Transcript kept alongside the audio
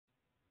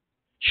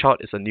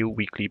Childe is a new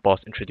weekly boss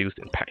introduced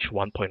in patch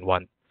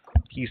 1.1.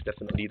 He is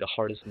definitely the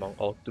hardest among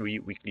all 3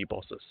 weekly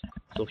bosses,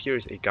 so here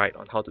is a guide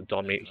on how to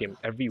dominate him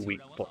every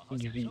week for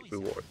easy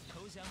rewards.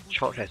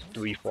 Childe has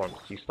 3 forms.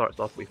 He starts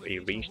off with a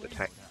ranged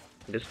attack.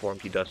 In this form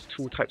he does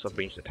 2 types of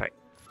ranged attack.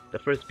 The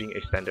first being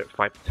a standard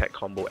 5 attack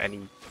combo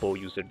any bow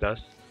user does.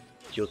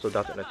 He also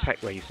does an attack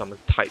where he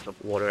summons tides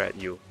of water at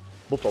you,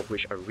 both of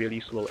which are really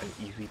slow and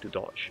easy to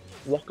dodge.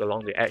 Walk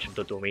along the edge of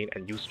the domain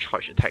and use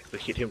charge attacks to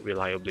hit him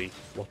reliably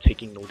while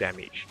taking no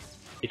damage.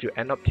 If you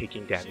end up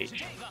taking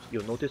damage,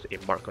 you'll notice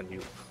a mark on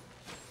you,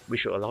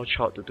 which will allow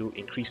Childe to do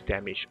increased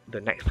damage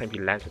the next time he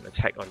lands an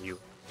attack on you.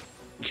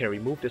 You can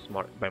remove this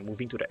mark by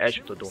moving to the edge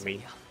of the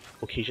domain.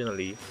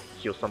 Occasionally,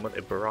 he'll summon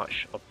a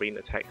barrage of rain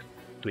attacks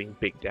doing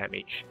big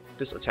damage.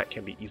 This attack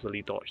can be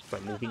easily dodged by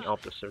moving out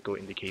of the circle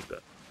indicator.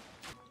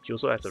 He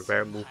also has a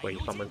rare move where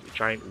he summons a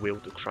giant whale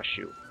to crush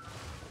you.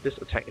 This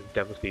attack is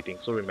devastating,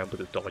 so remember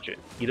to dodge it,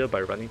 either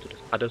by running to the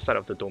other side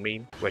of the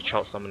domain where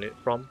Childe summoned it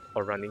from,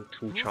 or running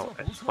to Childe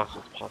as fast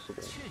as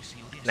possible.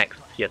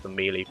 Next, he has a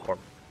melee form.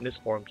 In this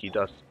form, he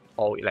does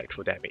all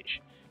electro damage.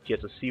 He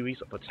has a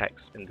series of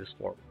attacks in this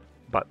form,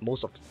 but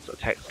most of his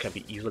attacks can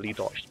be easily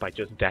dodged by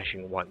just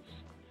dashing once.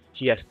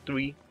 He has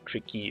 3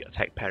 tricky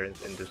attack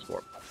patterns in this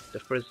form, the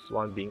first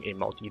one being a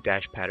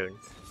multi-dash pattern,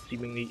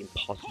 seemingly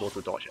impossible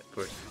to dodge at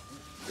first.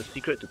 The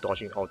secret to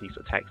dodging all these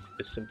attacks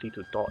is simply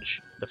to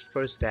dodge the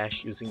first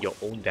dash using your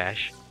own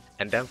dash,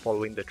 and then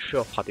following the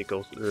trail of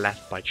particles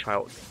left by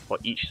Childe for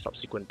each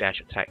subsequent dash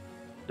attack.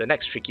 The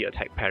next tricky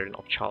attack pattern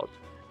of Childe's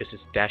is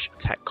his dash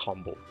attack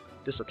combo.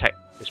 This attack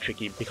is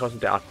tricky because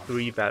there are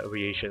 3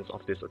 variations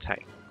of this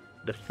attack.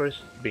 The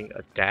first being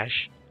a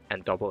dash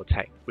and double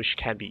attack, which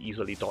can be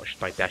easily dodged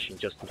by dashing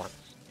just once.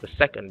 The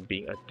second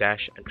being a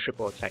dash and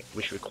triple attack,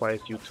 which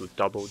requires you to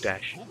double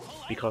dash,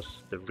 because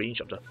the range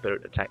of the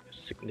third attack is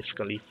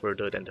significantly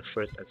further than the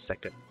first and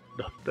second.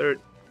 The third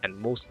and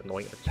most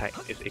annoying attack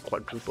is a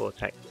quadruple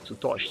attack. To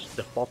dodge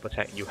the fourth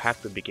attack, you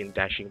have to begin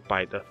dashing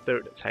by the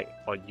third attack,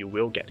 or you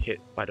will get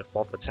hit by the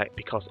fourth attack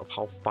because of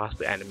how fast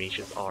the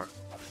animations are.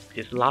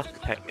 His last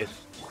attack is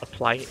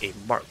applying a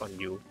mark on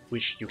you,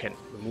 which you can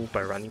remove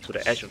by running to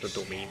the edge of the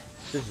domain.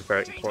 This is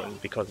very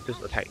important because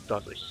this attack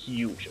does a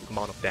huge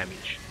amount of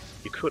damage.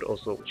 You could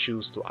also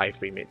choose to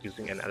iframe it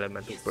using an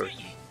elemental burst,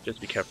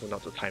 just be careful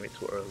not to time it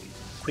too early.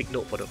 Quick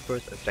note for the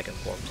first and second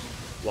forms: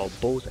 while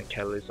bows and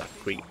catalysts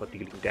are great for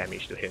dealing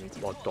damage to him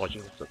while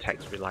dodging his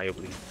attacks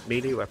reliably,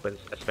 melee weapons,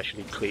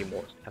 especially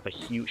claymores, have a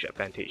huge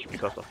advantage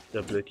because of the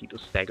ability to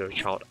stagger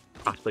Childe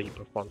after he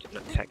performs an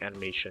attack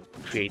animation,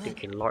 creating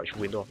a large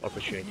window of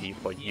opportunity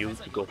for you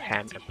to go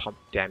ham and pump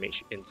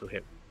damage into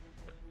him.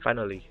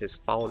 Finally, his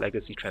Foul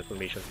Legacy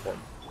transformation form.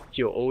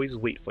 He will always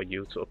wait for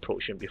you to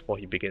approach him before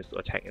he begins to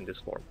attack in this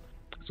form,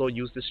 so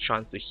use this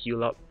chance to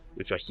heal up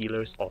with your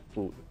healers or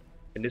food.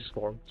 In this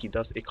form, he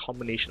does a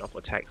combination of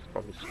attacks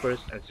from his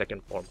first and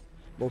second form,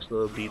 most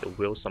notably the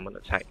Whale Summon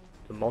attack,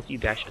 the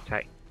multi-dash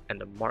attack, and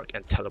the Mark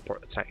and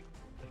Teleport attack.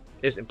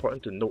 It is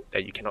important to note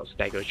that you cannot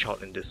stagger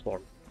Childe in this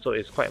form, so it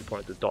is quite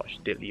important to dodge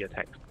deadly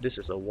attacks. This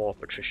is a war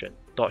of attrition.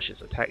 Dodge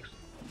his attacks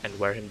and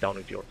wear him down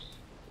with yours.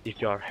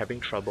 If you are having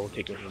trouble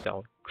taking him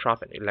down,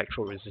 craft an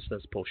electro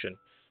resistance potion,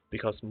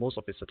 because most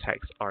of his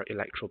attacks are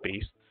electro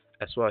based,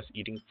 as well as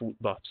eating food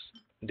buffs.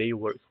 They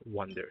work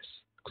wonders.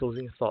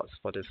 Closing thoughts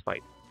for this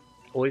fight: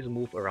 always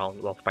move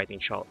around while fighting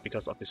Childe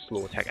because of his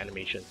slow attack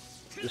animations.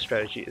 This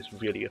strategy is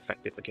really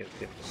effective against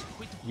him.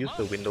 Use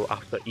the window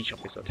after each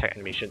of his attack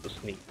animation to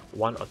sneak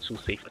 1 or 2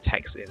 safe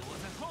attacks in.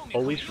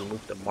 Always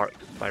remove the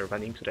marks by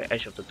running to the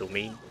edge of the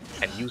domain,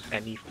 and use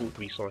any food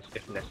resource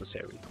if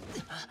necessary.